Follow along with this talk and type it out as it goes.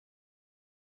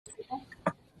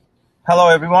Hello,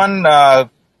 everyone.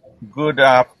 Good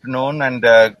afternoon and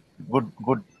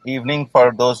good evening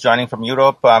for those joining from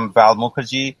Europe. I'm Val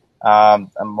Mukherjee.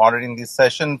 I'm moderating this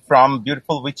session from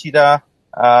beautiful Wichita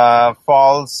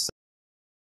Falls.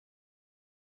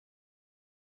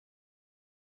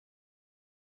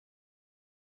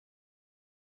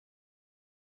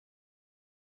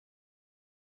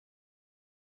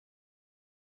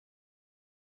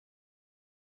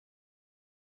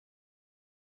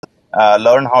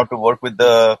 Learn how to work with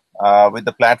the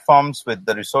platforms, with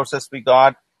the resources we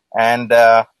got, and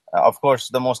of course,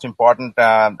 the most important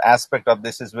aspect of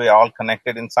this is we're all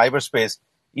connected in cyberspace.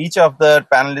 Each of the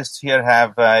panelists here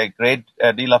have a great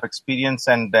deal of experience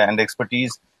and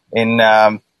expertise in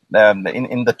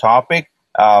the topic.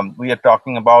 We are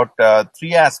talking about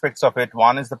three aspects of it.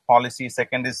 One is the policy,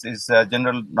 second is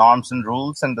general norms and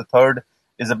rules, and the third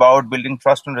is about building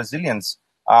trust and resilience.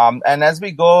 And as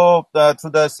we go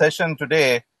through the session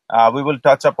today, we will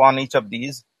touch upon each of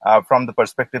these from the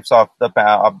perspectives of the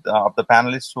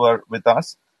panelists who are with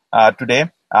us today.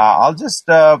 I'll just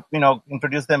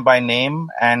introduce them by name,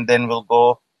 and then we'll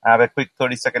go have a quick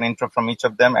 30-second intro from each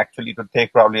of them. Actually, it would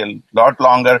take probably a lot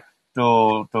longer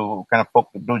to kind of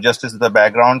do justice to the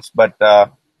backgrounds, but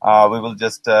we will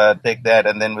just take that,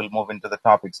 and then we'll move into the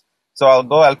topics. So I'll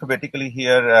go alphabetically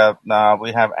here.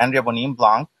 We have Andrea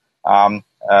Bonime-Blanc,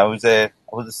 who's the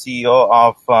CEO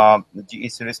of the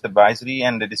GEC Risk Advisory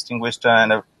and a distinguished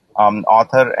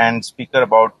author and speaker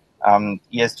about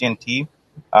ESG and T.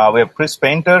 We have Chris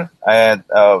Painter,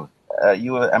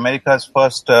 America's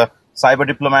first cyber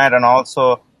diplomat and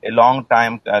also a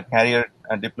long-time career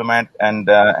diplomat and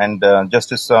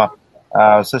justice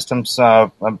systems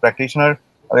practitioner.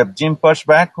 We have Jim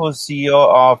Perschbach, who's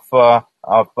CEO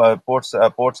of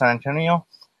Port San Antonio.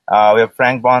 We have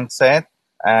Frank Von Seth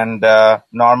and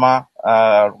Norma,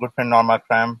 good friend Norma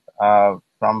Krayem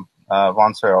from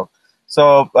Von Scoyoc.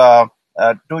 So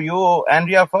to you,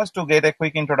 Andrea, first to get a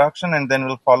quick introduction, and then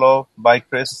we'll follow by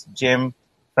Chris, Jim,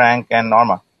 Frank, and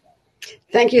Norma.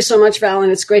 Thank you so much, Val,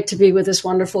 and it's great to be with this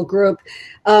wonderful group.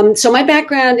 So my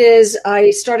background is I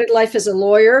started life as a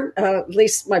lawyer, at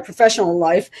least my professional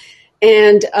life,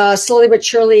 and slowly but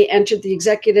surely entered the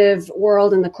executive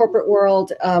world and the corporate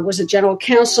world, was a general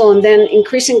counsel, and then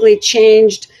increasingly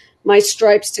changed my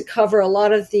stripes to cover a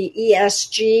lot of the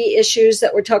ESG issues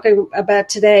that we're talking about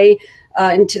today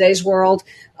in today's world.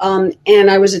 And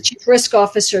I was a chief risk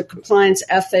officer, compliance,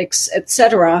 ethics,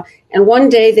 etc. And one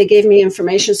day they gave me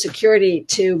information security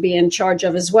to be in charge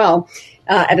of as well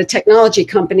at a technology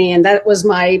company. And that was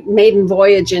my maiden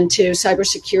voyage into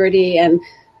cybersecurity and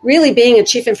really being a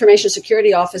chief information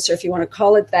security officer, if you want to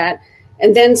call it that.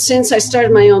 And then since I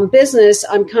started my own business,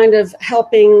 I'm kind of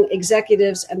helping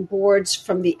executives and boards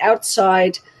from the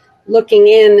outside looking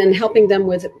in and helping them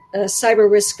with cyber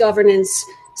risk governance,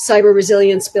 cyber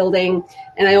resilience building.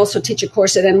 And I also teach a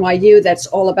course at NYU that's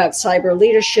all about cyber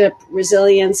leadership,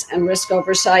 resilience, and risk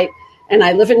oversight. And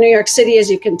I live in New York City,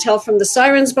 as you can tell from the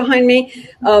sirens behind me.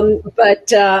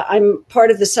 But I'm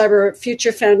part of the Cyber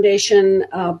Future Foundation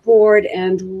board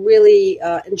and really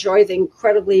enjoy the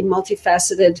incredibly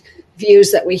multifaceted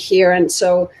views that we hear. And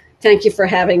so thank you for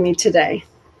having me today.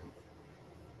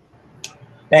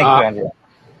 Thank you, Andrea.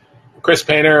 Chris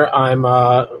Painter. I'm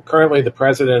currently the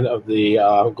president of the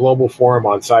Global Forum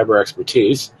on Cyber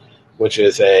Expertise, which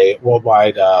is a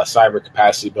worldwide cyber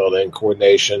capacity building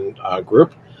coordination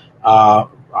group.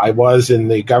 I was in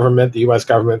the government, the U.S.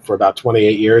 government, for about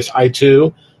 28 years. I,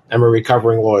 too, am a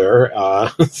recovering lawyer.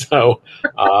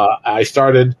 I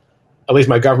started at least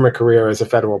my government career as a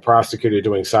federal prosecutor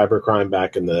doing cybercrime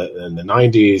back in the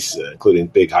 90s, including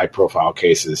big high-profile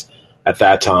cases at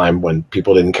that time when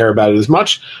people didn't care about it as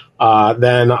much.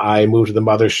 Then I moved to the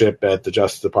mothership at the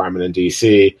Justice Department in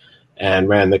D.C. and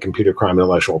ran the computer crime and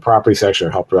intellectual property section,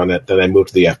 or helped run it. Then I moved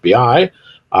to the FBI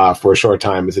for a short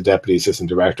time as a deputy assistant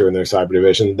director in their cyber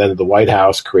division. Then to the White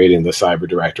House, creating the cyber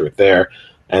directorate there.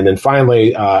 And then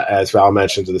finally, as Val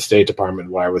mentioned, to the State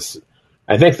Department, where I was,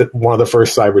 I think, one of the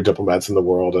first cyber diplomats in the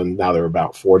world, and now there are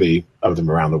about 40 of them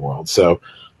around the world. So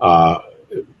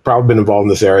probably been involved in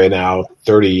this area now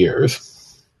 30 years.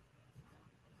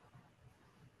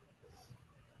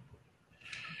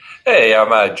 Hey,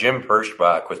 I'm Jim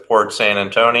Perschbach with Port San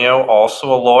Antonio,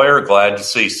 also a lawyer. Glad to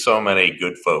see so many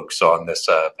good folks on this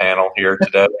panel here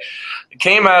today.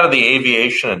 Came out of the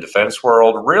aviation and defense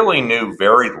world, really knew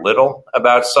very little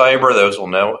about cyber. Those will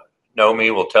know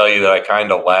me will tell you that I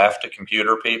kind of laugh at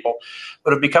computer people,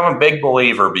 but have become a big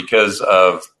believer because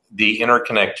of the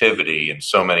interconnectivity in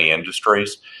so many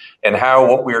industries. and how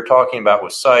what we were talking about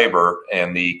with cyber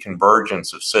and the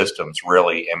convergence of systems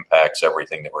really impacts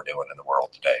everything that we're doing in the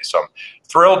world today. So I'm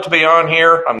thrilled to be on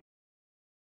here.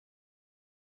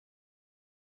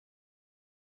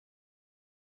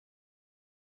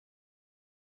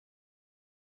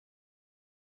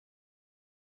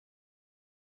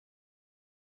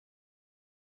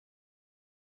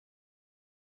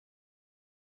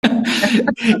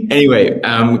 Anyway,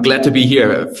 I'm glad to be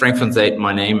here. Frank von Zait,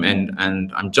 my name, and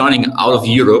I'm joining out of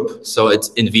Europe, so it's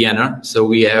in Vienna. So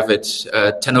we have it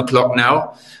 10 o'clock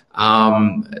now.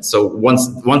 So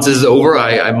once this is over,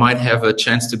 I might have a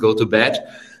chance to go to bed.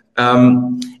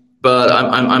 But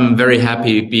I'm very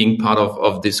happy being part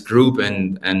of this group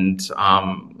and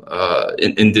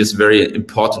in this very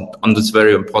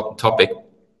important topic.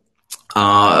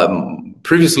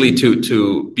 Previously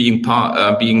to being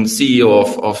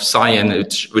CEO of Cyan,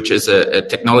 which is a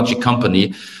technology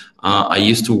company, I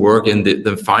used to work in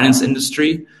the finance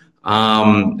industry,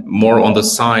 more on the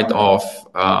side of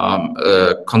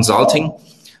consulting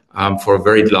for a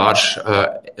very large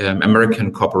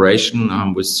American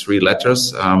corporation with 3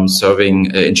 letters,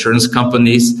 serving insurance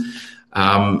companies,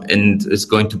 and is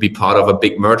going to be part of a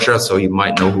big merger, so you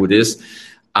might know who it is.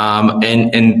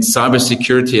 And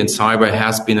cybersecurity and cyber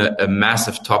has been a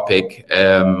massive topic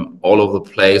all over the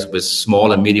place with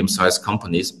small and medium-sized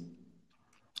companies.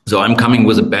 So I'm coming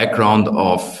with a background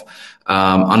of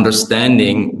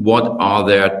understanding what are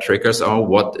their triggers are,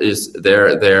 what is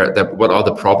what are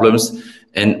the problems,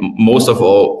 and most of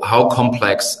all, how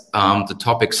complex the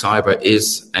topic cyber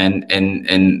is, and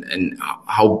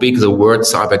how big the word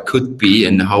cyber could be,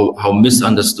 and how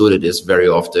misunderstood it is very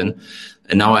often.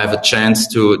 And now I have a chance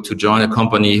to join a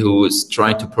company who is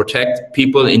trying to protect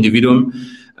people, individuum,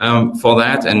 for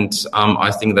that. And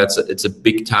I think it's a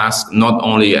big task, not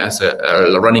only as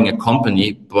running a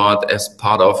company, but as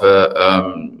part of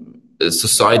a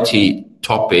society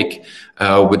topic,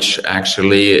 which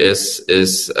actually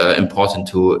is important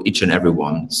to each and every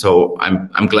one. So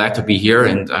I'm glad to be here,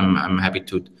 and I'm happy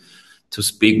to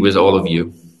speak with all of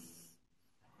you.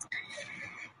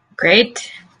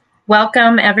 Great.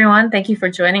 Welcome, everyone. Thank you for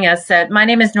joining us. My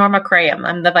name is Norma Krayem.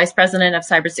 I'm the Vice President of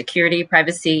Cybersecurity,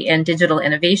 Privacy, and Digital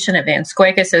Innovation at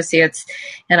Scoyoc Associates,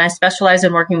 and I specialize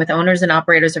in working with owners and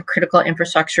operators of critical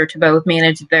infrastructure to both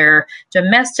manage their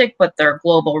domestic but their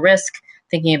global risk,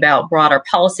 thinking about broader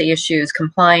policy issues,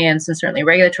 compliance, and certainly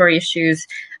regulatory issues.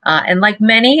 And like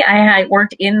many, I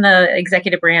worked in the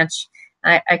executive branch.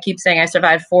 I keep saying I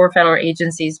survived 4 federal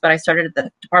agencies, but I started at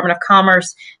the Department of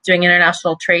Commerce doing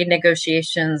international trade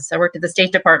negotiations. I worked at the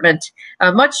State Department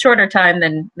a much shorter time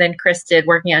than Chris did,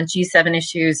 working on G7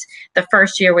 issues. The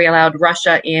first year we allowed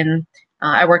Russia in.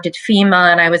 I worked at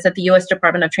FEMA, and I was at the U.S.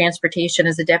 Department of Transportation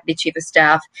as a Deputy Chief of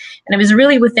Staff. And it was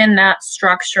really within that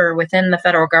structure, within the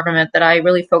federal government, that I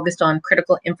really focused on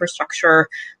critical infrastructure,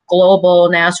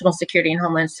 global national security and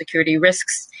homeland security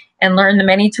risks, and learned the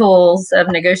many tools of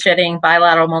negotiating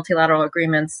bilateral, multilateral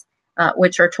agreements,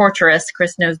 which are torturous.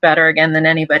 Chris knows better, again, than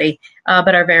anybody,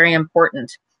 but are very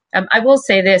important. I will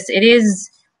say this.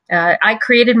 I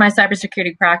created my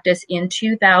cybersecurity practice in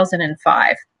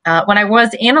 2005 when I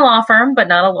was in a law firm, but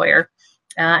not a lawyer.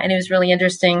 And it was really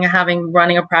interesting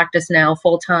running a practice now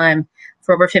full-time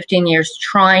for over 15 years,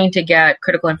 trying to get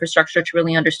critical infrastructure to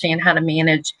really understand how to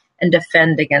manage and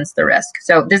defend against the risk.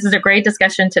 So this is a great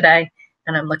discussion today,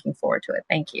 and I'm looking forward to it.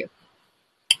 Thank you.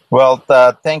 Well,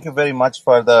 thank you very much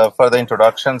for the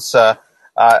introductions.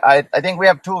 I think we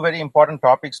have 2 very important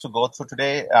topics to go through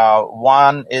today.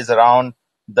 One is around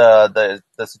the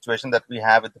situation that we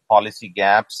have with the policy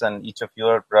gaps, and each of you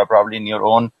are probably in your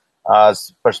own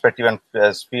perspective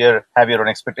and sphere have your own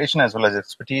expectation as well as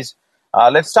expertise.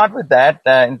 Let's start with that.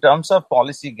 In terms of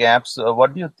policy gaps,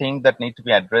 what do you think that need to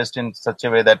be addressed in such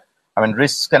a way that,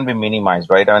 risks can be minimized,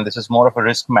 right? This is more of a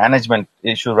risk management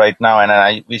issue right now, and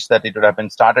I wish that it would have been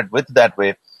started with that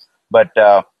way. But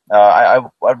I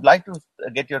would like to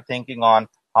get your thinking on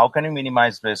how can you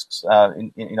minimize risks,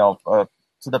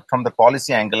 from the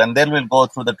policy angle, and then we'll go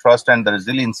through the trust and the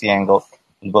resiliency angle.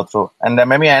 We'll go through, and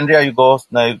maybe Andrea,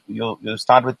 you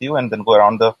start with you, and then go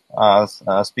around the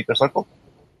speaker circle.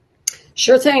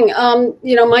 Sure thing.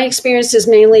 My experience is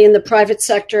mainly in the private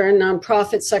sector and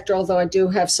nonprofit sector, although I do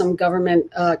have some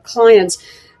government clients.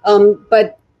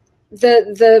 But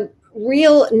the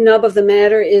real nub of the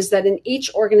matter is that in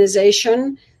each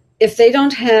organization, if they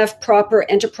don't have proper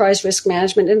enterprise risk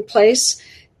management in place,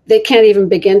 they can't even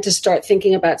begin to start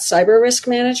thinking about cyber risk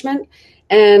management.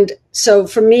 And so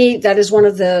for me, that is one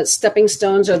of the stepping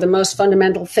stones or the most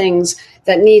fundamental things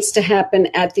that needs to happen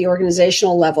at the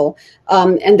organizational level.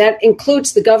 And that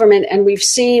includes the government. And we've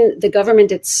seen the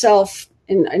government itself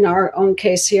in our own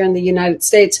case here in the United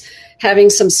States, having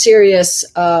some serious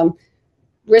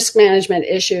risk management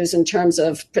issues in terms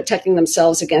of protecting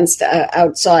themselves against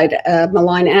outside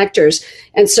malign actors.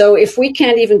 And so if we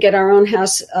can't even get our own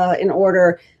house in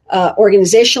order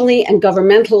organizationally and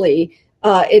governmentally,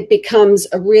 it becomes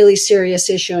a really serious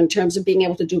issue in terms of being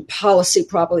able to do policy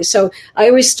properly. So I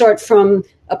always start from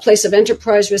a place of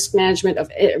enterprise risk management, of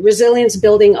resilience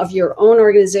building of your own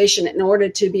organization in order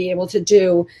to be able to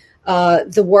do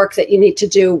the work that you need to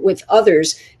do with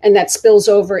others. And that spills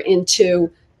over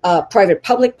into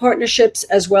private-public partnerships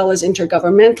as well as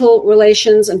intergovernmental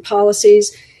relations and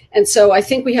policies. And so I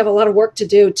think we have a lot of work to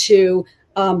do to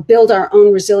build our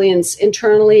own resilience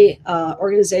internally,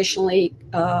 organizationally,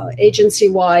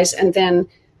 agency-wise, and then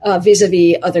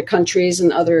vis-a-vis other countries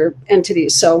and other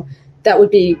entities. So that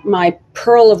would be my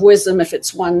pearl of wisdom, if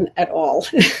it's one at all.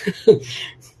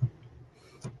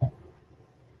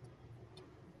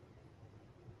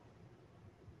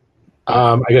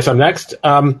 I guess I'm next.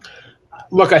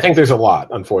 Look, I think there's a lot,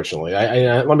 unfortunately.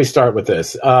 Let me start with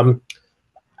this.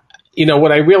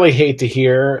 What I really hate to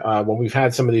hear when we've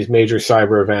had some of these major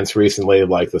cyber events recently,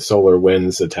 like the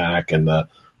SolarWinds attack and the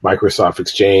Microsoft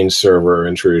Exchange server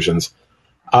intrusions,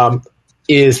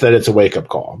 is that it's a wake-up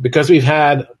call, because we've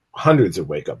had hundreds of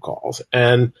wake-up calls.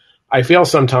 And I feel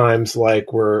sometimes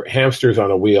like we're hamsters on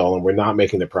a wheel and we're not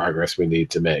making the progress we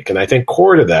need to make. And I think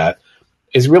core to that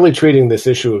is really treating this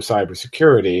issue of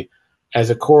cybersecurity as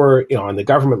a core, on the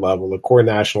government level, a core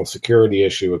national security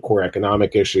issue, a core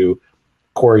economic issue,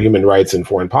 core human rights and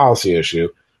foreign policy issue,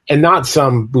 and not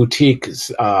some boutique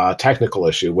technical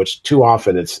issue, which too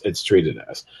often it's treated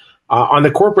as. On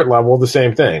the corporate level, the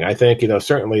same thing. I think,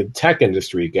 certainly the tech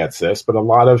industry gets this, but a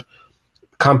lot of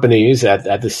companies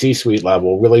at the C-suite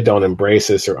level really don't embrace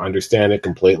this or understand it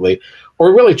completely,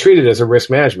 or really treat it as a risk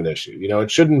management issue.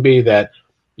 It shouldn't be that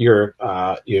your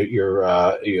cyber,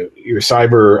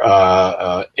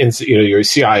 your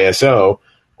CISO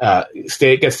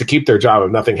gets to keep their job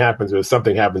if nothing happens, or if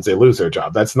something happens, they lose their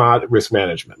job. That's not risk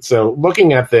management. So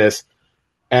looking at this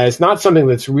as not something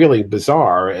that's really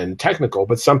bizarre and technical,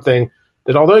 but something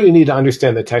that, although you need to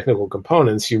understand the technical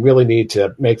components, you really need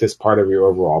to make this part of your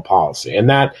overall policy. And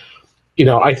that,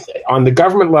 on the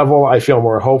government level, I feel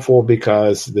more hopeful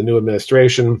because the new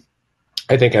administration,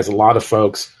 I think, has a lot of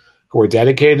folks who are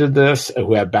dedicated to this,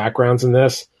 who have backgrounds in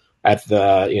this. At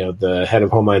the head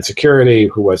of Homeland Security,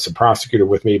 who was a prosecutor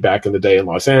with me back in the day in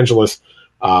Los Angeles,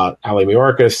 Ali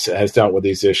Mayorkas, has dealt with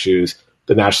these issues.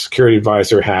 The National Security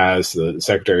Advisor has, the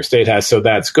Secretary of State has, so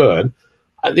that's good.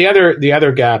 The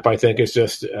other gap, I think, is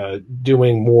just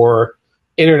doing more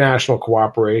international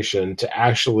cooperation to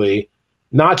actually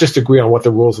not just agree on what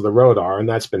the rules of the road are, and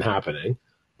that's been happening,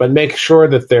 but make sure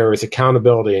that there is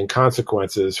accountability and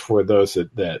consequences for those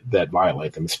that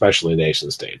violate them, especially nation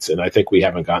states. And I think we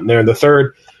haven't gotten there. And the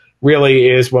third really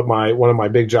is what one of my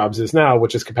big jobs is now,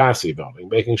 which is capacity building,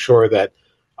 making sure that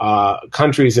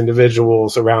countries,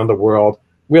 individuals around the world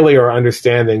really are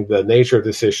understanding the nature of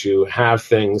this issue, have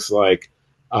things like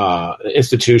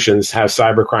institutions, have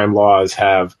cybercrime laws,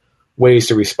 have ways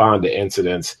to respond to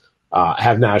incidents,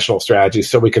 have national strategies,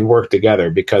 so we can work together,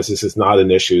 because this is not an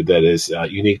issue that is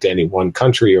unique to any one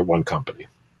country or one company.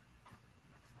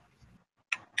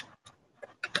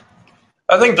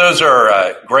 I think those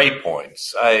are great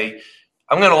points. I'm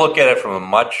going to look at it from a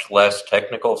much less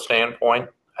technical standpoint.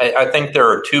 I think there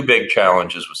are two big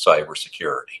challenges with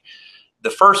cybersecurity. The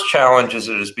first challenge is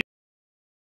it is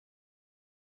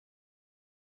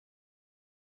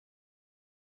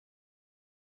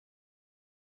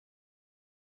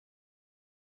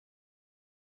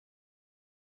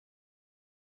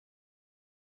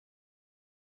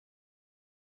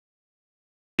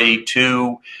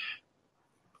too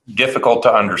difficult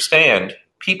to understand.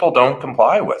 People don't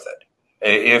comply with it.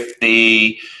 If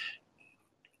the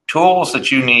tools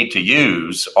that you need to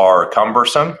use are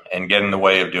cumbersome and get in the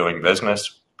way of doing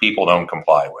business, people don't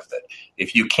comply with it.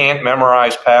 If you can't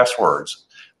memorize passwords,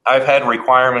 I've had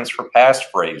requirements for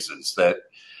passphrases that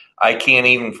I can't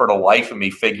even for the life of me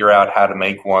figure out how to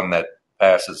make one that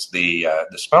passes the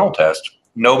smell test.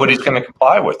 Nobody's going to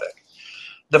comply with it.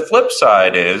 The flip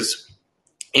side is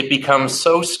it becomes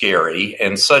so scary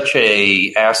and such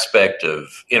a aspect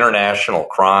of international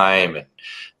crime and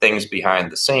things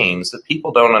behind the scenes that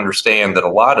people don't understand that a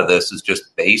lot of this is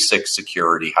just basic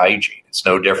security hygiene. It's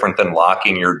no different than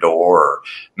locking your door or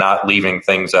not leaving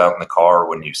things out in the car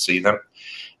when you see them.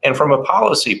 And from a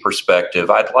policy perspective,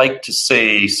 I'd like to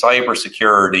see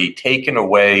cybersecurity taken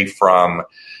away from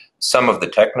some of the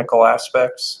technical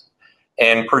aspects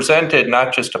and presented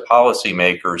not just to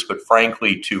policymakers, but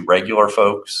frankly to regular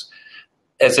folks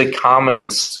as a common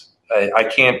I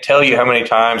can't tell you how many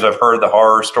times I've heard the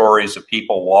horror stories of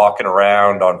people walking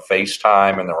around on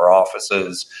FaceTime in their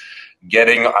offices.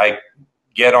 I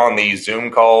get on these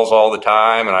Zoom calls all the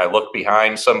time, and I look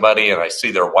behind somebody and I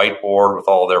see their whiteboard with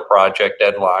all their project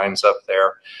deadlines up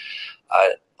there.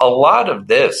 A lot of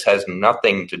this has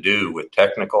nothing to do with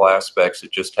technical aspects.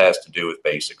 It just has to do with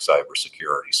basic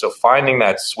cybersecurity. So finding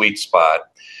that sweet spot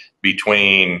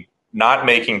between not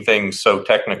making things so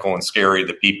technical and scary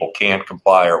that people can't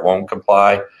comply or won't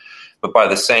comply, but by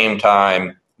the same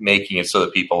time, making it so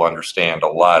that people understand a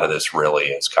lot of this really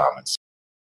is common sense.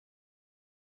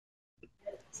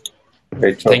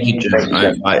 Thank you, Jim.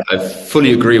 I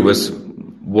fully agree with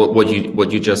what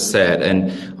you just said,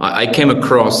 and I came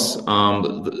across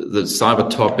the cyber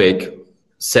topic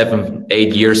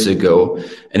 7-8 years ago,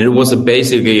 and it was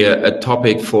basically a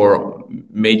topic for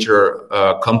major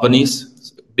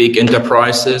companies, big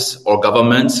enterprises or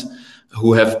governments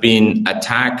who have been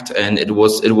attacked, and it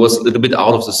was a little bit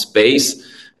out of the space,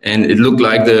 and it looked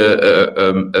like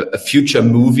a future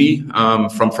movie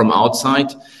from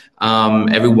outside.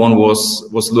 Everyone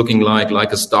was looking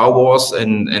like a Star Wars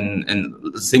and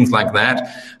things like that,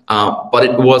 but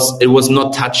it was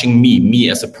not touching me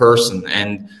as a person.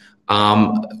 And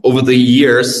over the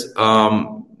years,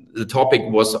 the topic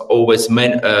was always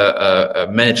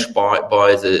managed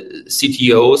by the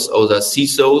CTOs or the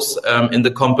CISOs in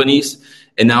the companies.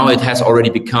 And now it has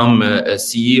already become a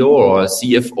CEO or a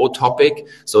CFO topic,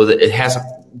 so that it has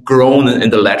grown in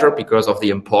the latter because of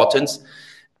the importance.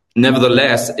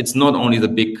 Nevertheless, it's not only the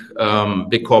big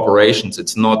corporations.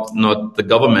 It's not the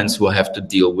governments who have to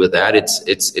deal with that.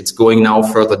 It's going now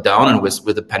further down, and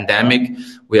with the pandemic,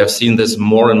 we have seen this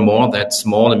more and more, that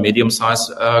small and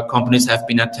medium-sized companies have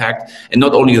been attacked, and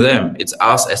not only them. It's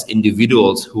us as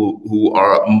individuals who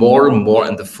are more and more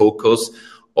in the focus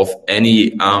of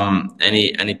any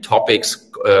topics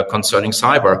concerning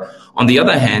cyber. On the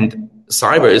other hand,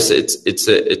 cyber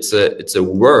it's a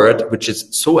word which is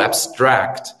so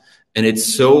abstract. And it's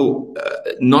so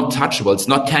not touchable. It's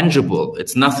not tangible.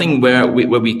 It's nothing where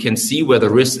we can see where the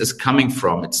risk is coming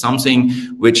from. It's something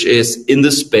which is in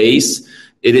the space.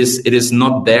 It is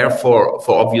not there for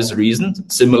obvious reasons.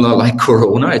 Similar like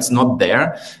Corona, it's not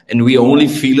there, and we only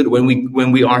feel it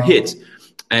when we are hit.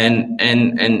 And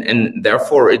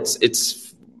therefore it's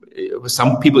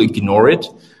some people ignore it.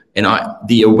 And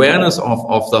the awareness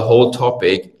of the whole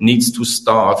topic needs to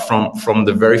start from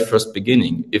the very first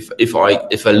beginning. If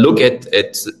I look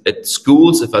at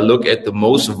schools, if I look at the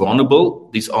most vulnerable,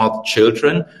 these are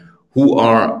children who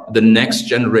are the next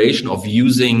generation of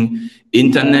using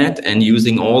internet and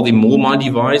using all the mobile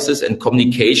devices and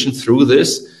communication through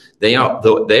this. They are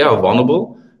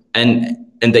vulnerable, and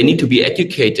they need to be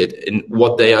educated in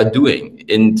what they are doing,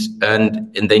 and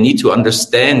they need to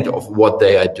understand of what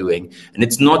they are doing. And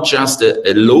it's not just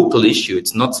a local issue.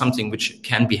 It's not something which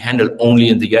can be handled only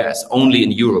in the US, only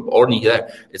in Europe, only there.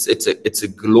 It's a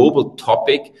global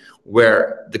topic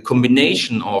where the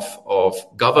combination of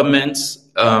governments,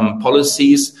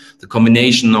 policies, the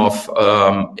combination of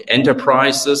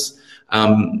enterprises,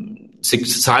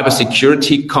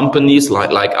 cybersecurity companies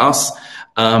like us,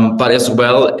 but as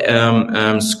well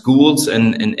schools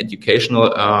and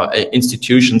educational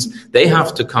institutions, they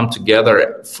have to come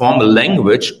together, form a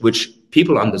language which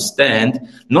people understand,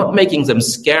 not making them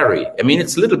scary. I mean,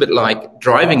 it's a little bit like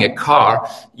driving a car.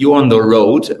 You're on the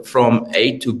road from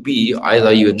A to B.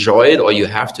 Either you enjoy it or you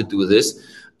have to do this.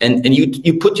 And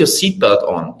you put your seatbelt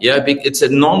on. Yeah, it's a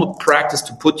normal practice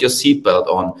to put your seatbelt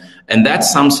on. And that's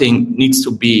something needs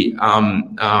to be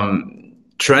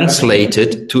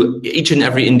translated to each and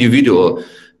every individual,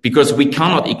 because we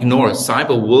cannot ignore it.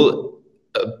 Cyber will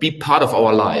be part of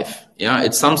our life. Yeah,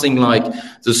 it's something like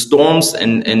the storms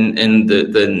and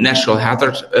the natural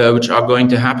hazards which are going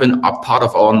to happen are part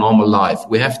of our normal life.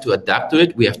 We have to adapt to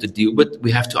it. We have to deal with it. We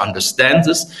have to understand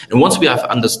this. And once we have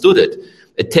understood it,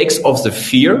 it takes off the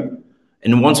fear.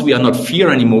 And once we are not fear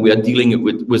anymore, we are dealing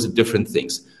with different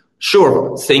things.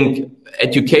 Sure, think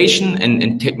education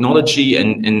and technology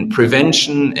and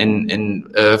prevention and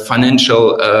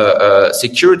financial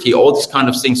security, all these kind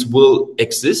of things will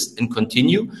exist and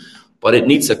continue, but it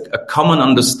needs a common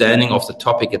understanding of the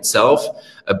topic itself,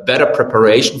 a better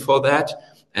preparation for that,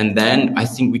 and then I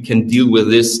think we can deal with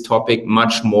this topic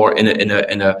much more in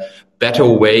a better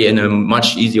way, in a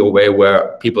much easier way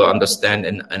where people understand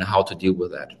and how to deal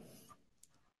with that.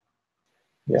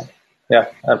 Yeah,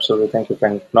 absolutely. Thank you,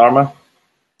 Frank. Norma?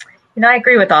 I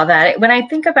agree with all that. When I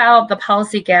think about the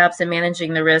policy gaps and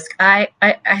managing the risk, I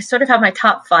sort of have my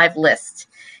top 5 list.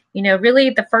 Really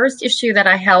the first issue that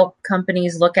I help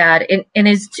companies look at and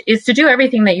is to do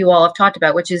everything that you all have talked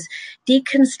about, which is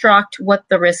deconstruct what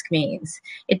the risk means.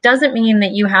 It doesn't mean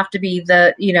that you have to be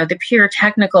the pure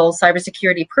technical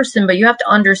cybersecurity person, but you have to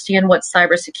understand what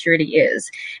cybersecurity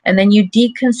is. And then you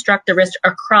deconstruct the risk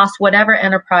across whatever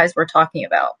enterprise we're talking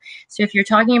about. So if you're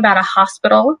talking about a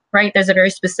hospital, right, there's a very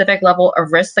specific level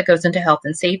of risk that goes into health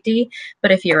and safety.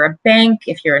 But if you're a bank,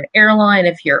 if you're an airline,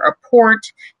 if you're a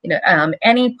port,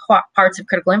 any parts of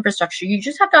critical infrastructure, you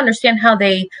just have to understand how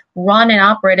they run and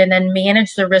operate and then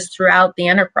manage the risk throughout the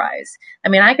enterprise. I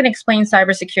mean, I can explain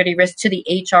cybersecurity risk to the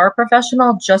HR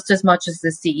professional just as much as the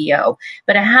CEO,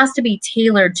 but it has to be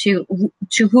tailored to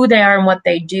who they are and what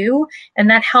they do. And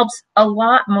that helps a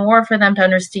lot more for them to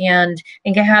understand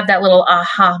and can have that little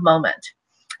aha moment.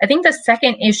 I think the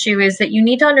second issue is that you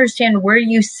need to understand where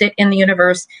you sit in the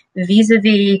universe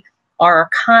vis-a-vis our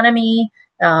economy,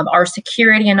 our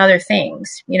security, and other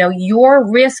things. Your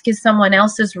risk is someone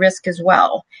else's risk as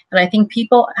well. And I think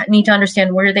people need to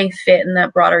understand where they fit in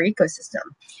that broader ecosystem.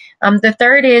 The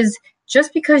third is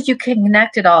just because you can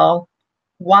connect it all,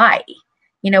 why?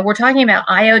 We're talking about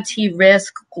IoT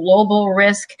risk, global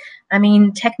risk. I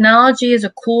mean, technology is a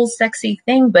cool, sexy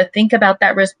thing, but think about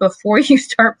that risk before you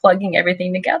start plugging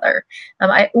everything together.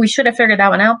 We should have figured that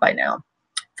one out by now.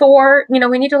 4, we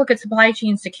need to look at supply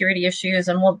chain security issues,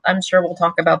 and I'm sure we'll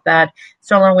talk about that.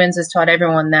 SolarWinds has taught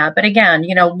everyone that. But again,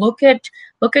 look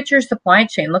at your supply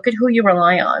chain, look at who you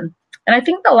rely on. And I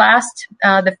think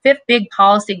the fifth big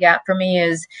policy gap for me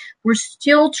is we're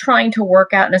still trying to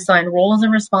work out and assign roles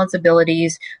and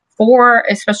responsibilities for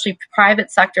especially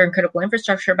private sector and critical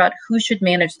infrastructure about who should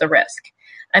manage the risk.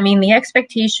 I mean, the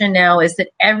expectation now is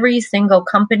that every single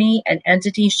company and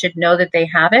entity should know that they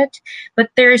have it, but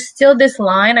there's still this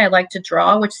line I like to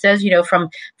draw, which says,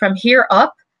 from here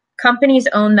up, companies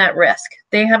own that risk.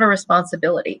 They have a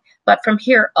responsibility. But from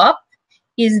here up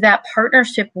is that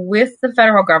partnership with the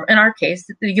federal government, in our case,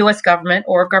 the U.S. government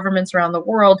or governments around the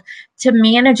world, to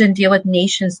manage and deal with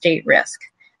nation state risk.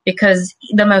 Because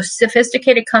the most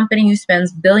sophisticated company who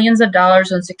spends billions of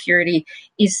dollars on security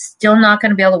is still not going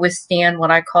to be able to withstand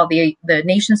what I call the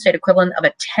nation state equivalent of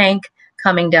a tank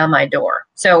coming down my door.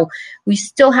 So we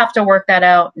still have to work that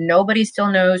out. Nobody still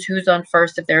knows who's on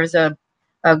first if there's a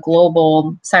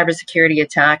global cybersecurity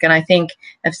attack. And I think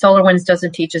if SolarWinds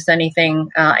doesn't teach us anything,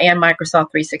 and Microsoft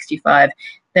 365,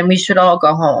 then we should all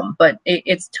go home. But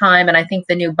it's time, and I think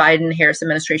the new Biden-Harris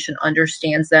administration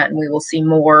understands that, and we will see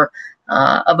more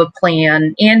of a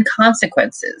plan and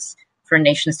consequences for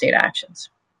nation-state actions.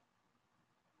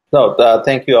 No,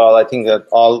 thank you all. I think that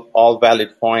all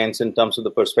valid points in terms of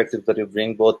the perspective that you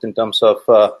bring, both in terms of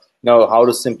how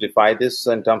to simplify this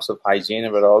in terms of hygiene,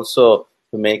 but also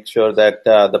to make sure that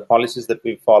the policies that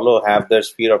we follow have their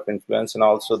sphere of influence, and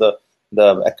also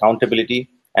the accountability,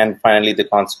 and finally the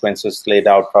consequences laid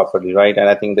out properly, right? And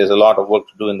I think there's a lot of work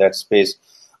to do in that space.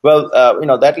 Well,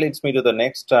 that leads me to the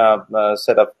next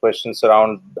set of questions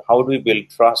around how do we build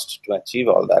trust to achieve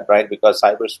all that, right? Because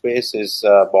cyberspace is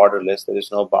borderless. There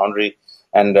is no boundary.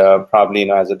 And probably,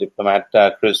 as a diplomat,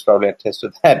 Chris probably attests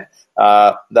to that.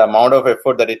 The amount of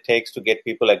effort that it takes to get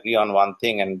people agree on one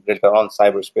thing and build their own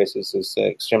cyberspaces is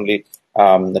extremely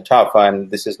tough.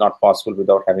 And this is not possible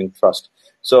without having trust.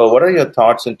 So what are your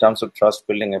thoughts in terms of trust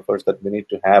building efforts that we need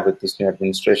to have with this new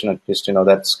administration? At least,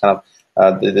 that's kind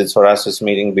of this Horasis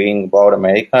meeting being about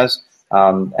Americas,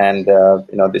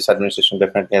 this administration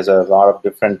definitely has a lot of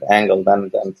different angle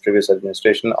than previous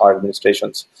administration or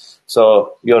administrations.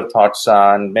 So your thoughts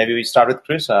on, maybe we start with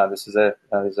Chris. This is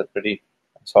a pretty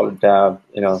solid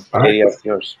area of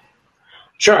yours.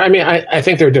 Sure. I mean, I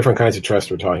think there are different kinds of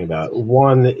trust we're talking about.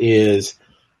 One is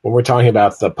when we're talking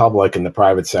about the public and the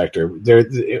private sector.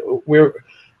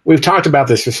 We've talked about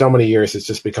this for so many years, it's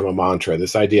just become a mantra,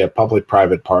 this idea of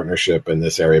public-private partnership in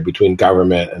this area between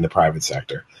government and the private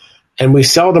sector. And we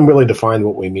seldom really define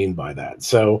what we mean by that.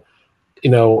 So,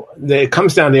 it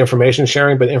comes down to information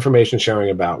sharing, but information sharing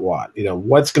about what?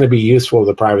 What's going to be useful to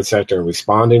the private sector in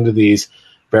responding to these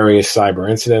various cyber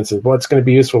incidents, and what's going to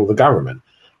be useful to the government.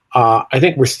 I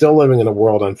think we're still living in a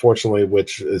world, unfortunately,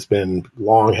 which has been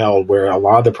long held, where a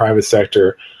lot of the private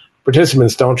sector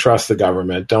participants don't trust the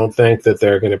government, don't think that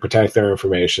they're going to protect their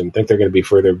information, think they're going to be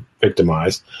further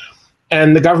victimized.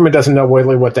 And the government doesn't know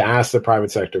really what to ask the private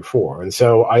sector for. And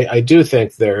so I do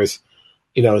think there's,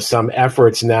 some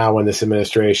efforts now in this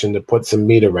administration to put some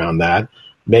meat around that,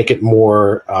 make it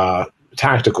more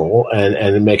tactical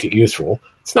and make it useful.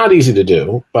 It's not easy to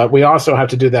do, but we also have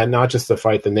to do that not just to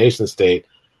fight the nation state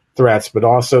threats, but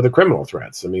also the criminal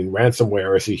threats. I mean,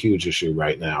 ransomware is a huge issue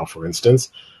right now, for instance,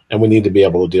 and we need to be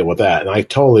able to deal with that. And I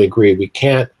totally agree. We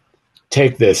can't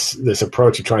take this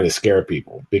approach of trying to scare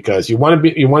people, because you want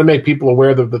to make people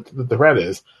aware that the threat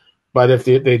is, but if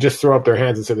they just throw up their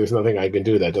hands and say there's nothing I can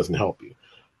do, that doesn't help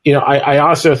you. I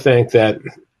also think that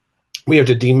we have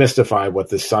to demystify what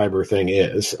this cyber thing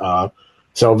is.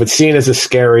 So if it's seen as a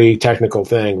scary technical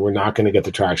thing, we're not going to get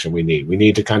the traction we need. We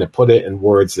need to kind of put it in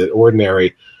words that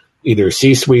ordinary, either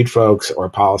C-suite folks or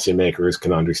policymakers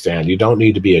can understand. You don't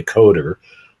need to be a coder.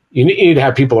 You need to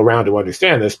have people around to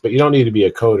understand this, but you don't need to be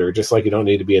a coder, just like you don't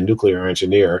need to be a nuclear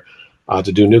engineer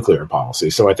to do nuclear policy.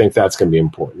 So I think that's going to be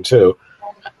important too.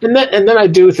 And then I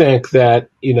do think that,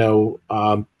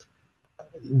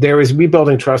 there is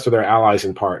rebuilding trust with our allies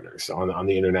and partners on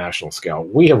the international scale.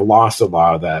 We have lost a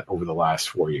lot of that over the last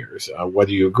 4 years.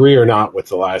 Whether you agree or not with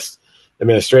the last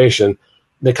administration,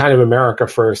 the kind of America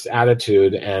first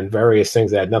attitude and various things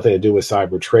that had nothing to do with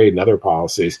cyber trade and other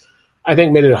policies, I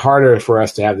think made it harder for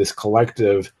us to have this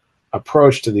collective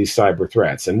approach to these cyber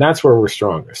threats. And that's where we're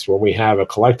strongest, when we have a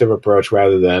collective approach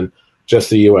rather than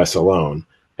just the U.S. alone,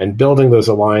 and building those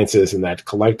alliances and that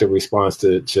collective response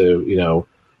to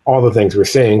all the things we're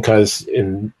seeing, because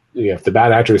if the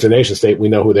bad actor is a nation state, we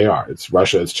know who they are. It's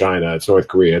Russia, it's China, it's North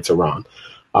Korea, it's Iran.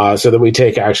 So that we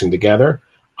take action together.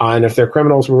 And if they're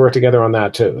criminals, we work together on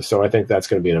that too. So I think that's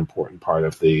going to be an important part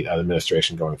of the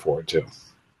administration going forward too.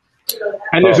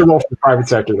 And there's a role for the private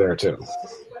sector there too.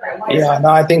 Yeah, no,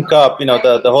 I think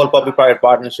the whole public-private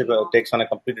partnership takes on a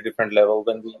completely different level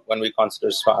when we consider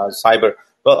cyber.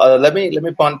 Well, let me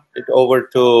punt it over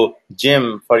to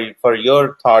Jim for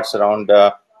your thoughts around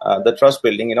the trust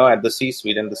building, at the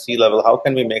C-suite and the C-level. How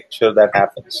can we make sure that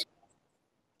happens?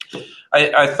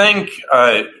 I think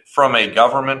from a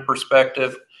government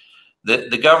perspective,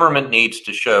 the government needs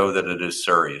to show that it is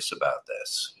serious about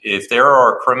this. If there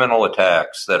are criminal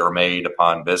attacks that are made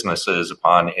upon businesses,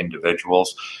 upon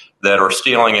individuals that are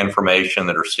stealing information,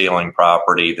 that are stealing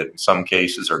property, that in some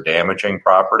cases are damaging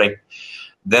property,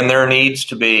 then there needs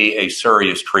to be a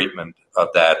serious treatment of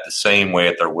that the same way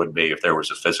that there would be if there was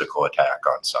a physical attack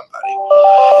on somebody.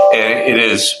 And it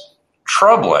is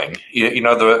troubling.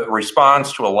 The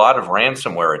response to a lot of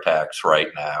ransomware attacks right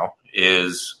now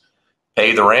is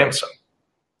pay the ransom.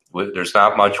 There's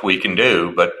not much we can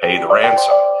do but pay the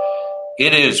ransom.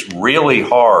 It is really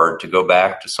hard to go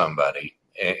back to somebody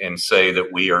and say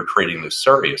that we are treating this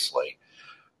seriously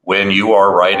when you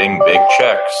are writing big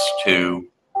checks to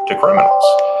criminals.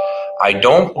 I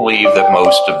don't believe that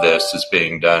most of this is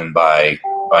being done by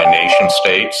nation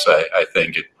states. I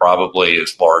think it probably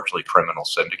is largely criminal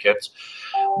syndicates.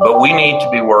 But we need to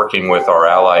be working with our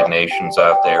allied nations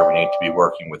out there. We need to be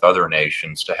working with other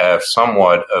nations to have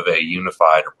somewhat of a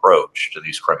unified approach to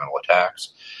these criminal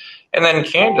attacks. And then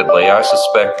candidly, I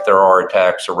suspect that there are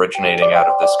attacks originating out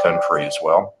of this country as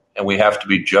well. And we have to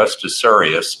be just as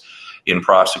serious in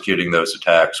prosecuting those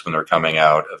attacks when they're coming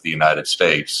out of the United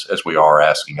States as we are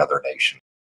asking other nations.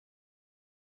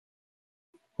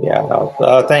 Yeah,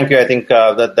 thank you. I think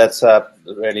that's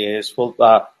really useful.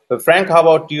 Frank, how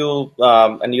about you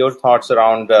and your thoughts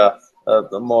around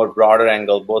the more broader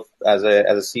angle, both as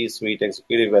a C-suite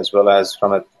executive as well as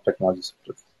from a technology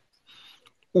sector?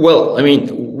 Well, I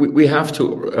mean, we have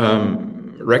to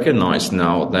recognize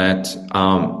now that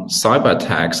cyber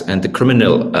attacks and the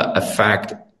criminal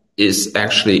effect is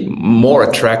actually more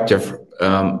attractive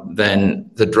than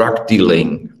the drug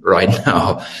dealing right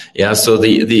now. Yeah, so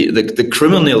the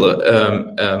criminal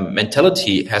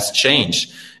mentality has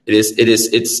changed.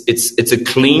 It's a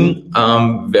clean,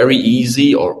 very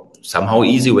easy, or somehow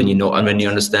easy when you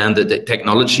understand the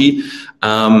technology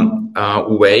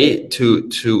way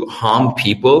to harm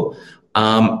people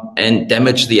and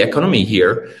damage the economy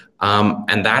here,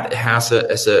 and that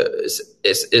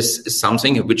is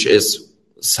something which is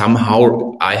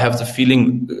somehow, I have the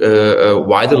feeling,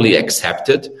 widely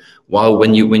accepted. While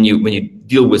when you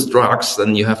deal with drugs,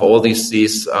 then you have all these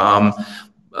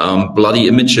bloody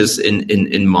images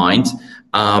in mind.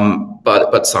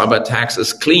 But cyber attacks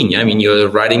is clean. I mean, you're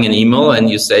writing an email and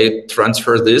you say,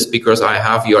 transfer this because I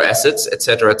have your assets, et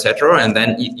cetera, and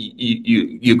then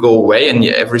you go away and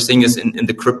everything is in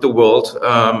the crypto world,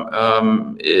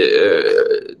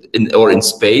 in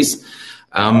space.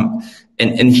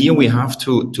 And here we have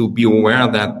to be aware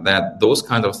that those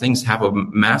kind of things have a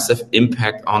massive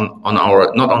impact on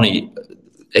our, not only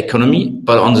economy,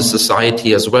 but on the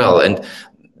society as well. And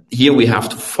here we have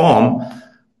to form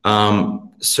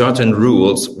certain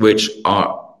rules which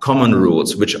are common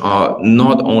rules, which are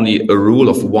not only a rule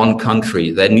of one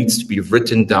country. That needs to be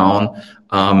written down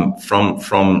from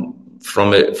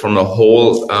a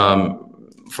whole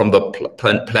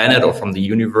planet or from the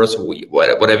universe, or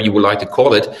whatever you would like to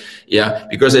call it. Yeah,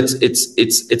 because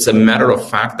it's a matter of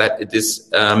fact that it is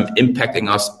impacting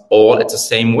us all at the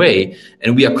same way,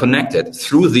 and we are connected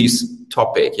through this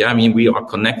topic. Yeah, I mean, we are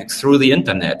connected through the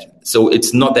internet. So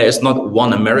there is not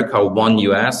one America, one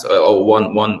US, or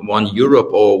one Europe,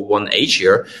 or one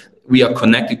Asia. We are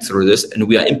connected through this, and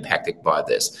we are impacted by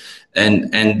this,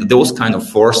 and those kind of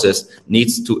forces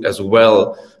needs to as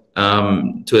well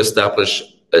to establish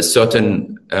a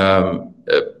certain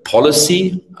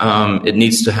policy. It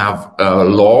needs to have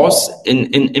laws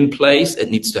in place. It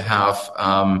needs to have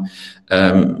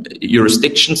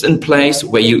jurisdictions in place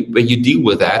where you deal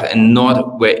with that, and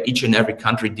not where each and every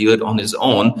country deal it on its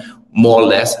own, more or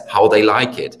less how they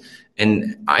like it.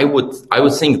 And I would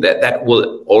think that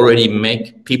will already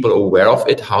make people aware of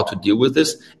it, how to deal with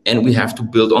this. And we have to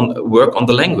work on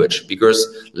the language, because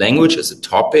language is a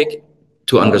topic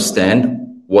to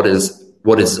understand what is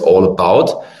all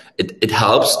about. It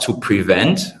helps to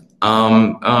prevent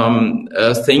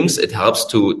things. It helps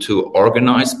to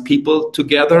organize people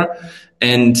together,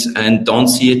 and don't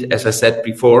see it, as I said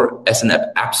before, as an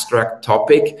abstract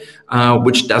topic,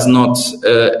 which does not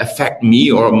affect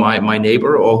me or my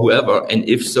neighbor or whoever. And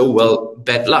if so, well,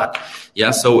 bad luck.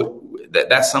 Yeah. So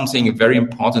that's something very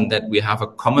important, that we have a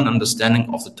common understanding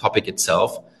of the topic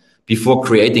itself before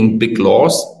creating big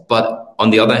laws. But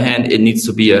on the other hand, it needs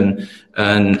to be a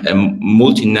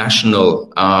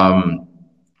multinational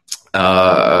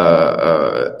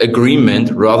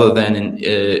agreement, rather than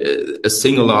a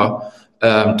singular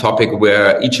topic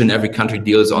where each and every country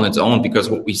deals on its own. Because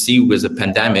what we see with the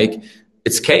pandemic,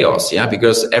 it's chaos. Yeah,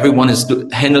 because everyone is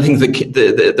handling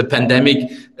the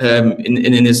pandemic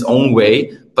in his own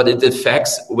way. But it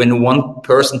affects, when one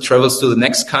person travels to the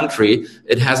next country,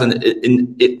 it has an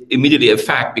immediately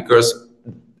effect, because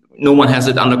no one has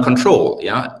it under control.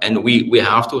 Yeah, and we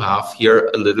have to have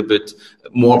here a little bit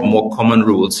more common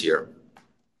rules here.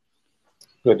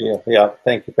 Good. Yeah.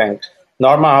 Thank you, Peng.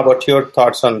 Norma, how about your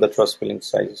thoughts on the trust building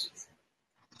size?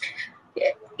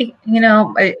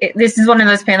 This is one of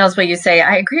those panels where you say,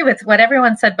 I agree with what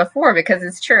everyone said before, because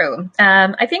it's true.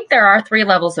 I think there are 3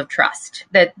 levels of trust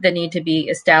that need to be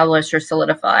established or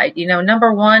solidified.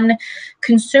 Number one,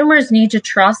 consumers need to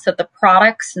trust that the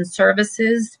products and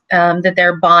services that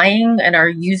they're buying and are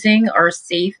using are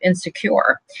safe and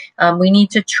secure.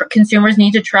 Consumers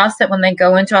need to trust that when they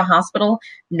go into a hospital,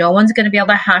 no one's going to be able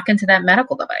to hack into that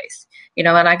medical device. And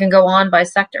I can go on by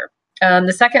sector.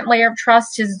 The second layer of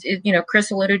trust is,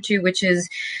 Chris alluded to, which is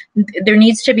there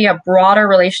needs to be a broader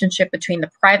relationship between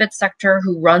the private sector,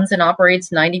 who runs and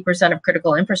operates 90% of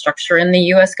critical infrastructure, in the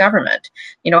U.S. government.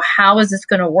 How is this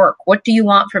going to work? What do you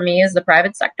want from me as the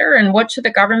private sector? And what should the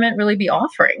government really be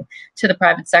offering to the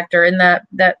private sector in that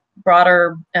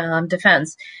broader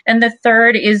defense? And the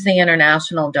third is the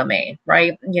international domain,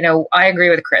 right? I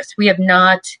agree with Chris. We have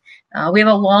a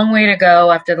long way to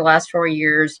go after the last 4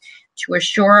 years to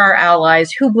assure our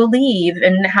allies who believe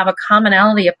and have a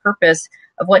commonality of purpose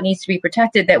of what needs to be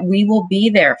protected, that we will be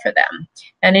there for them.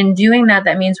 And in doing that,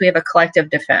 that means we have a collective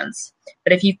defense.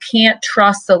 But if you can't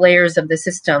trust the layers of the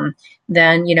system,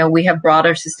 then, we have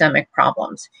broader systemic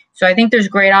problems. So I think there's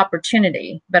great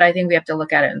opportunity, but I think we have to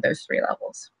look at it in those 3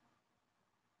 levels.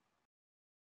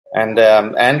 And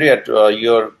Andrea,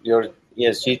 your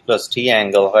ESG plus T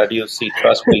angle, how do you see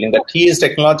trust building? The T is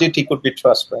technology, T could be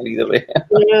trust, right? Either way.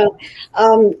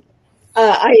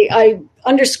 I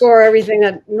underscore everything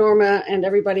that Norma and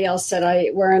everybody else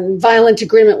said. We're in violent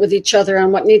agreement with each other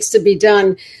on what needs to be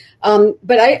done.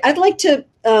 But I'd like to,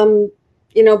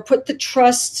 put the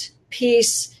trust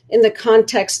piece in the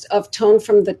context of tone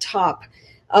from the top.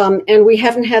 And we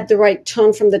haven't had the right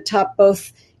tone from the top,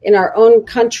 both in our own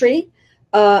country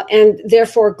and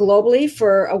therefore globally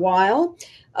for a while.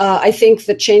 I think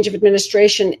the change of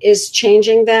administration is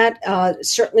changing that,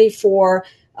 certainly for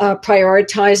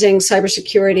prioritizing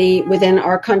cybersecurity within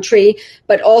our country,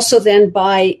 but also then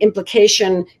by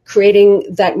implication, creating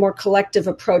that more collective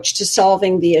approach to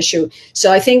solving the issue.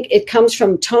 So I think it comes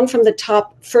from tone from the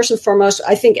top, first and foremost.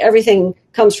 I think everything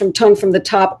comes from tone from the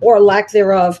top or lack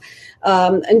thereof,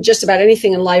 and just about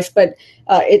anything in life. But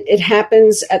it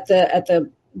happens at the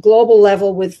global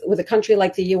level with a country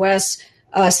like the U.S.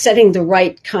 Setting the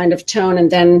right kind of tone, and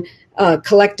then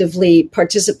collectively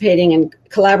participating and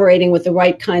collaborating with the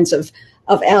right kinds of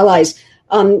allies.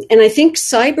 And I think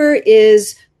cyber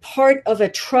is part of a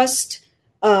trust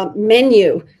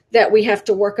menu that we have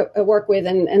to work with,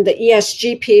 and the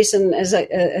ESG piece. And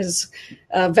as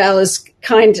Val is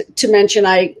kind to mention,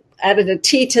 I added a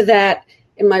T to that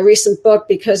in my recent book,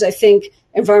 because I think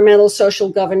environmental, social,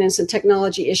 governance, and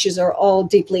technology issues are all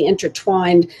deeply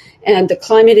intertwined. And the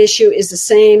climate issue is the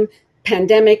same.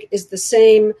 Pandemic is the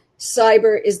same.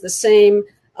 Cyber is the same.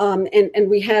 And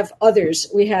we have others.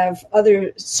 We have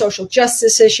other social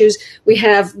justice issues. We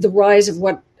have the rise of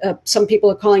what some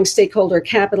people are calling stakeholder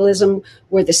capitalism,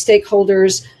 where the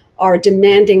stakeholders are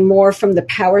demanding more from the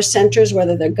power centers,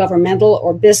 whether they're governmental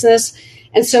or business.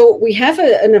 And so we have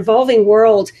an evolving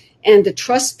world, and the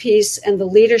trust piece and the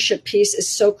leadership piece is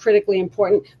so critically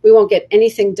important. We won't get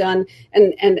anything done.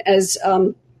 And as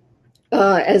one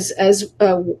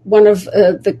of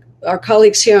our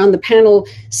colleagues here on the panel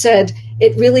said,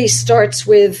 it really starts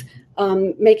with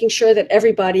making sure that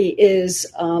everybody is,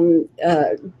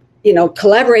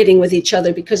 collaborating with each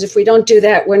other, because if we don't do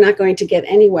that, we're not going to get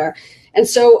anywhere. And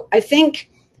so I think,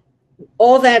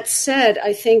 all that said,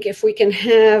 I think if we can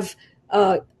have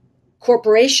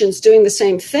corporations doing the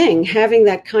same thing, having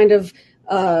that kind of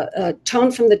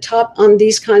tone from the top on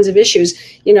these kinds of issues,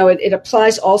 it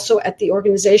applies also at the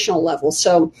organizational level.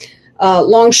 So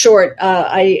long short,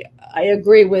 I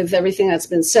agree with everything that's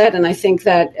been said, and I think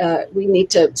that we need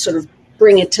to sort of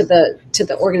bring it to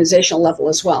the organizational level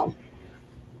as well.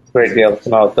 Great, Gail.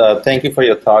 Thank you for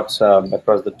your thoughts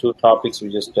across the two topics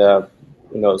we just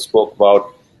spoke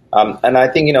about. And I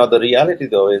think the reality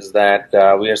though is that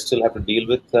we still have to deal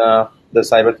with the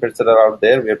cyber threats that are out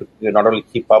there. We have to not only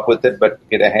keep up with it but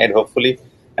get ahead, hopefully,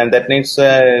 and that needs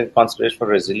consideration for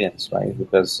resilience, right?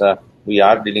 Because we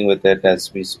are dealing with it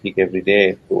as we speak every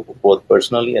day, both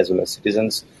personally as well as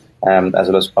citizens, as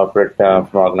well as corporate from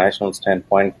an organizational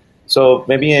standpoint. So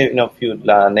maybe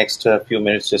next few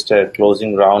minutes, just a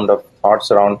closing round of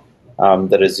thoughts around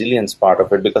the resilience part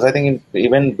of it, because I think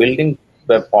even building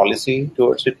the policy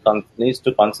towards it needs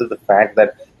to consider the fact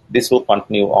that this will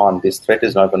continue on. This threat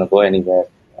is not going to go anywhere,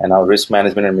 and our risk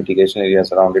management and mitigation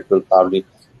areas around it will probably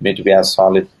need to be as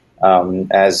solid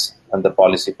as the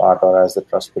policy part or as the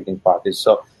trust building part is.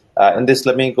 So in this,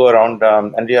 let me go around.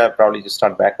 Andrea, I'll probably just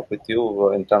start back up with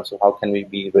you in terms of how can we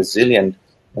be resilient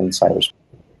in cyberspace.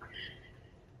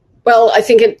 Well, I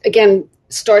think it, again,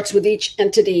 starts with each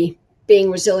entity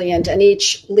being resilient, and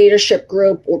each leadership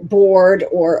group or board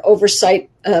or oversight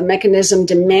mechanism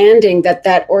demanding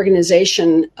that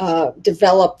organization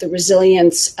develop the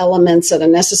resilience elements that are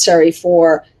necessary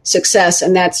for success.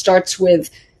 And that starts with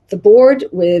the board,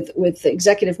 with the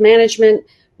executive management,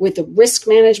 with the risk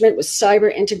management, with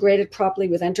cyber integrated properly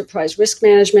with enterprise risk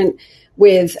management,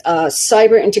 with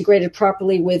cyber integrated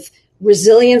properly with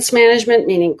resilience management,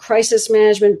 meaning crisis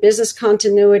management, business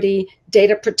continuity,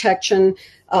 data protection,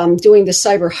 doing the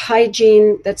cyber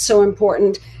hygiene that's so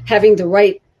important, having the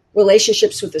right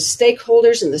relationships with the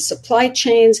stakeholders and the supply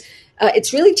chains.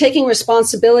 It's really taking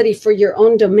responsibility for your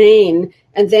own domain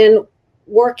and then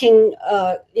working,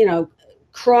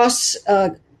 cross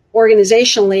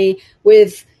organizationally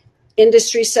with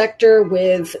industry sector,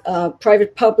 with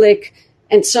private public,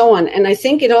 and so on. And I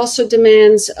think it also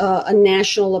demands a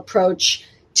national approach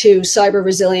to cyber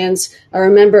resilience. I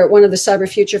remember at one of the Cyber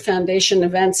Future Foundation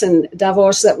events in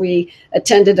Davos that we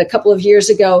attended a couple of years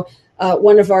ago,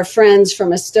 one of our friends from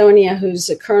Estonia, who's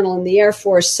a colonel in the Air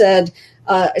Force, said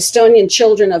Estonian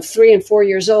children of 3 and 4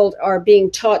 years old are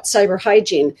being taught cyber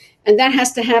hygiene. And that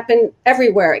has to happen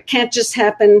everywhere. It can't just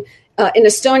happen in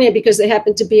Estonia because they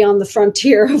happen to be on the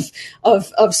frontier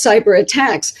of cyber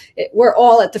attacks. We're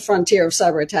all at the frontier of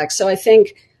cyber attacks. So I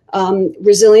think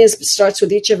resilience starts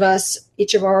with each of us,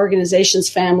 each of our organizations,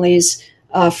 families,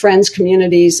 friends,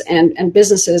 communities, and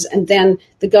businesses. And then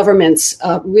the governments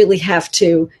really have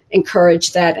to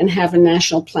encourage that and have a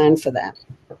national plan for that.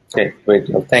 Okay, great.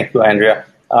 Thank you, Andrea.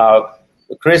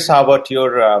 Chris, how about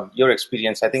your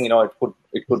experience? I think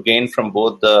it could gain from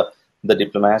both the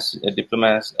diplomatic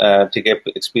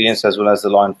experience as well as the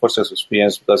law enforcement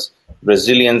experience, because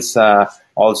resilience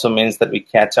also means that we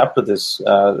catch up to this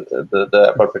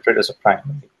the perpetrators of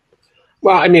crime.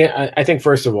 Well, I mean, I think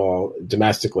first of all,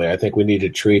 domestically, I think we need to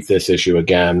treat this issue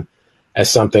again as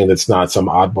something that's not some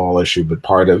oddball issue, but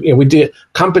part of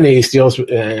companies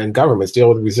and governments deal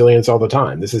with resilience all the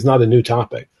time. This is not a new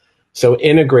topic. So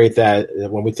integrate that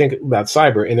when we think about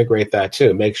cyber. Integrate that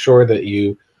too. Make sure that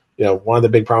one of the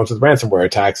big problems with ransomware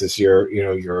attacks is your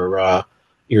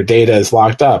data is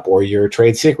locked up or your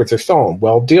trade secrets are stolen.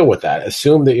 Well, deal with that.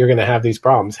 Assume that you're going to have these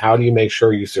problems. How do you make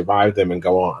sure you survive them and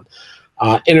go on?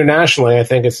 Internationally, I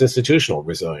think it's institutional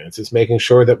resilience. It's making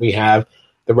sure that we have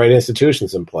the right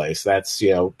institutions in place. That's,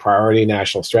 priority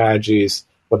national strategies,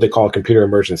 what they call computer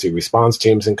emergency response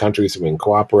teams in countries that we can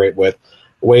cooperate with,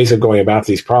 ways of going about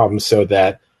these problems so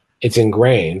that it's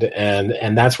ingrained.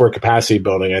 And that's where capacity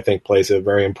building, I think, plays a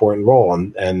very important role.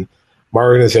 And my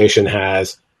organization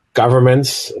has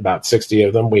governments, about 60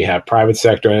 of them. We have private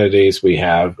sector entities. We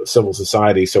have civil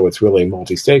society. So it's really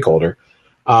multi-stakeholder.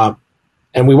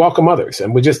 And we welcome others.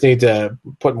 And we just need to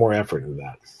put more effort into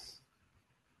that.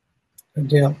 Good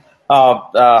deal. How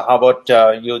about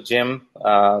you, Jim,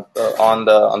 on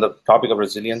the topic of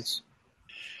resilience?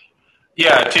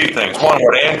 Yeah, two things. One,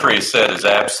 what Andrea said is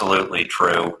absolutely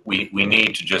true. We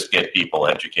need to just get people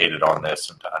educated on this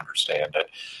and to understand it.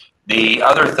 The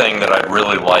other thing that I'd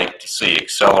really like to see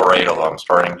accelerate, although I'm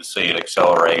starting to see it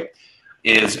accelerate,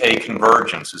 is a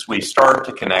convergence as we start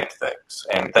to connect things.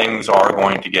 And things are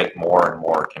going to get more and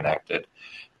more connected.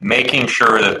 Making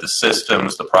sure that the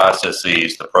systems, the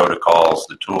processes, the protocols,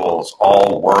 the tools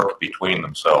all work between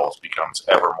themselves becomes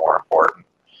ever more important.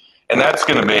 And that's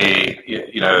going to be,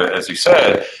 you know, as you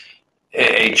said,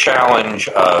 a challenge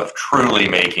of truly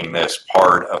making this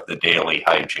part of the daily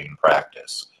hygiene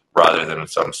practice rather than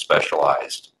some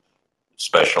specialized.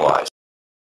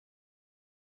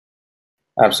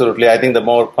 Absolutely. I think the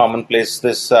more commonplace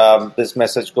this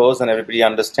message goes and everybody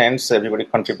understands, everybody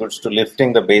contributes to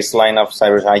lifting the baseline of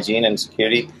cyber hygiene and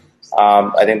security,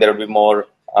 I think there will be more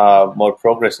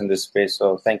progress in this space.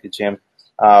 So thank you, Jim.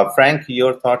 Frank,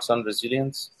 your thoughts on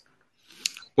resilience?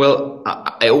 Well,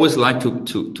 I always like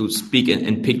to speak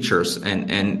in pictures,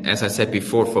 and as I said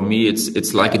before, for me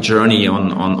it's like a journey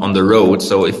on the road.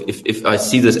 So if I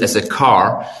see this as a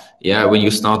car, yeah, when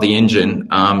you start the engine,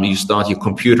 you start your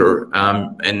computer,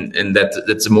 and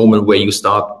that's a moment where you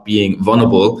start being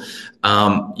vulnerable.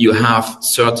 You have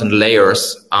certain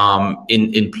layers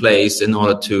in place in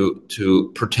order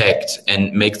to protect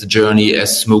and make the journey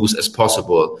as smooth as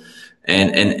possible.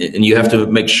 And you have to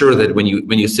make sure that when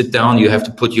you sit down, you have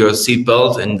to put your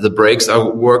seatbelt and the brakes are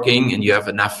working and you have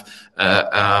enough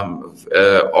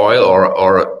oil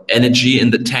or energy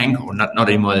in the tank, or not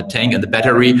anymore the tank and the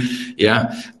battery,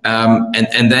 yeah.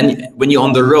 And then when you're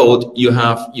on the road, you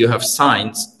have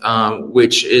signs,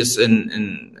 which is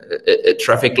a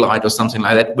traffic light or something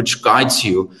like that, which guides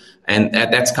you, and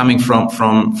that's coming from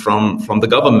the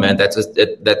government.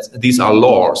 That's these are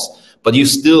laws. But you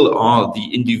still are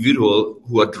the individual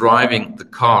who are driving the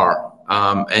car,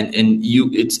 and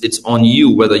it's on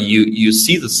you whether you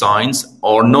see the signs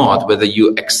or not, whether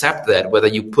you accept that, whether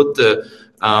you put the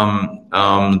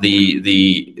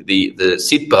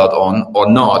seatbelt on or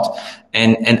not,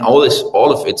 and all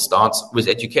of it starts with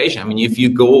education. I mean, if you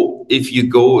go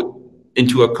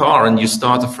into a car and you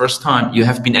start the first time, you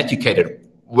have been educated,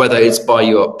 whether it's by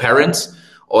your parents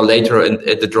or later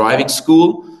at the driving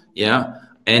school, yeah.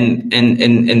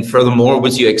 And furthermore,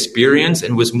 with your experience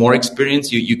and with more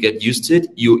experience, you get used to it.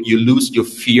 You lose your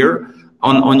fear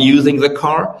on using the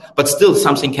car, but still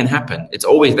something can happen. It's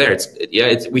always there.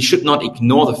 We should not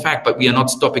ignore the fact, but we are not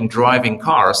stopping driving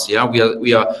cars. Yeah,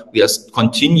 we are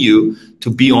continue to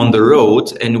be on the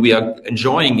road, and we are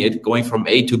enjoying it, going from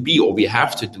A to B, or we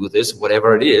have to do this,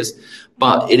 whatever it is,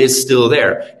 but it is still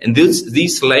there. And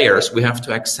these layers we have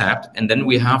to accept, and then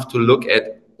we have to look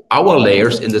at our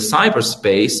layers in the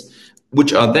cyberspace,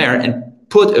 which are there, and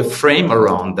put a frame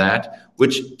around that,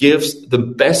 which gives the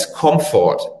best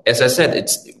comfort. As I said,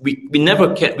 we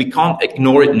can't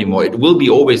ignore it anymore. It will be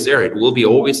always there. We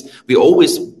always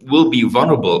will be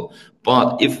vulnerable.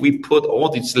 But if we put all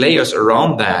these layers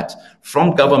around that,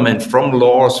 from government, from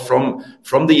laws, from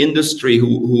the industry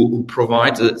who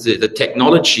provide the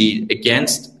technology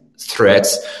against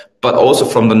threats, but also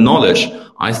from the knowledge,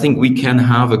 I think we can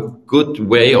have a good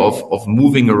way of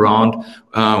moving around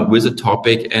with a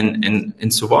topic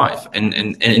and survive and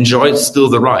enjoy still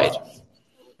the ride.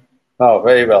 Oh,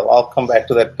 very well. I'll come back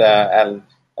to that and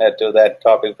to that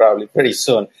topic probably pretty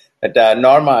soon. But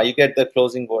Norma, you get the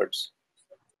closing words.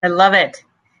 I love it.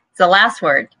 It's the last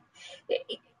word.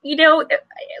 You know,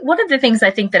 one of the things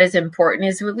I think that is important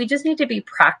is we just need to be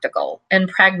practical and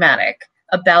pragmatic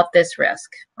about this risk,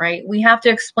 right? We have to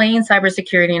explain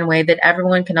cybersecurity in a way that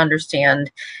everyone can understand,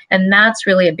 and that's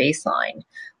really a baseline.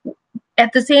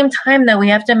 At the same time, though, we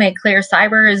have to make clear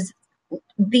cyber is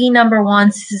the number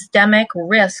one systemic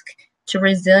risk to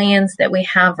resilience that we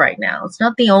have right now. It's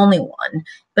not the only one,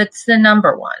 but it's the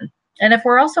number one. And if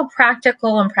we're also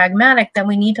practical and pragmatic, then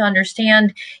we need to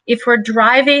understand if we're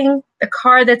driving a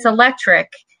car that's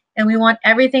electric and we want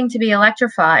everything to be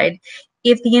electrified,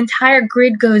 if the entire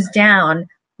grid goes down,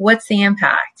 what's the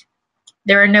impact?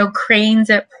 There are no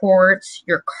cranes at ports,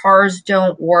 your cars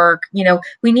don't work. You know,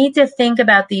 we need to think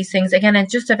about these things, again, in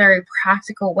just a very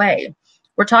practical way.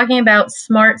 We're talking about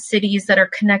smart cities that are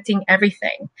connecting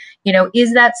everything. You know,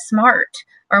 is that smart?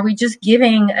 Are we just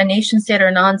giving a nation state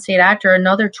or non-state actor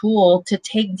another tool to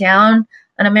take down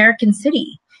an American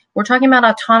city? We're talking about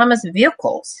autonomous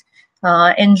vehicles.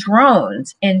 and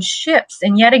drones and ships.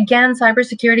 And yet again,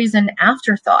 cybersecurity is an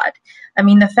afterthought. I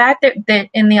mean, the fact that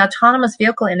in the autonomous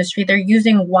vehicle industry, they're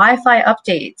using Wi-Fi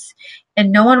updates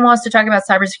and no one wants to talk about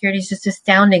cybersecurity is just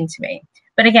astounding to me.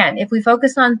 But again, if we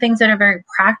focus on things that are very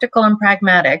practical and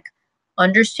pragmatic,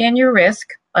 understand your risk,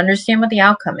 understand what the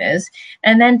outcome is,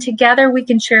 and then together we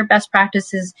can share best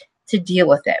practices to deal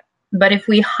with it. But if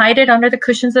we hide it under the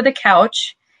cushions of the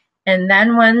couch, and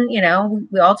then when,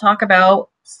 we all talk about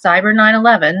Cyber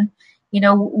 9/11,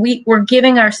 we're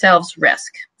giving ourselves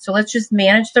risk. So let's just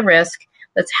manage the risk.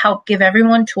 Let's help give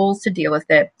everyone tools to deal with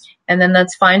it. And then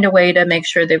let's find a way to make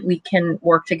sure that we can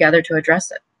work together to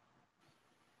address it.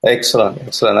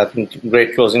 Excellent. I think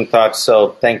great closing thoughts.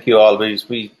 So thank you all.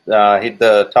 We hit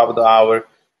the top of the hour.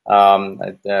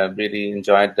 I really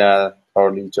enjoyed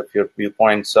thoroughly each of your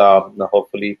viewpoints.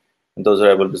 Hopefully those who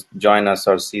are able to join us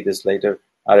or see this later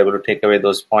are able to take away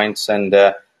those points. And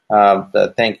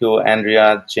thank you,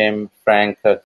 Andrea, Jim, Frank,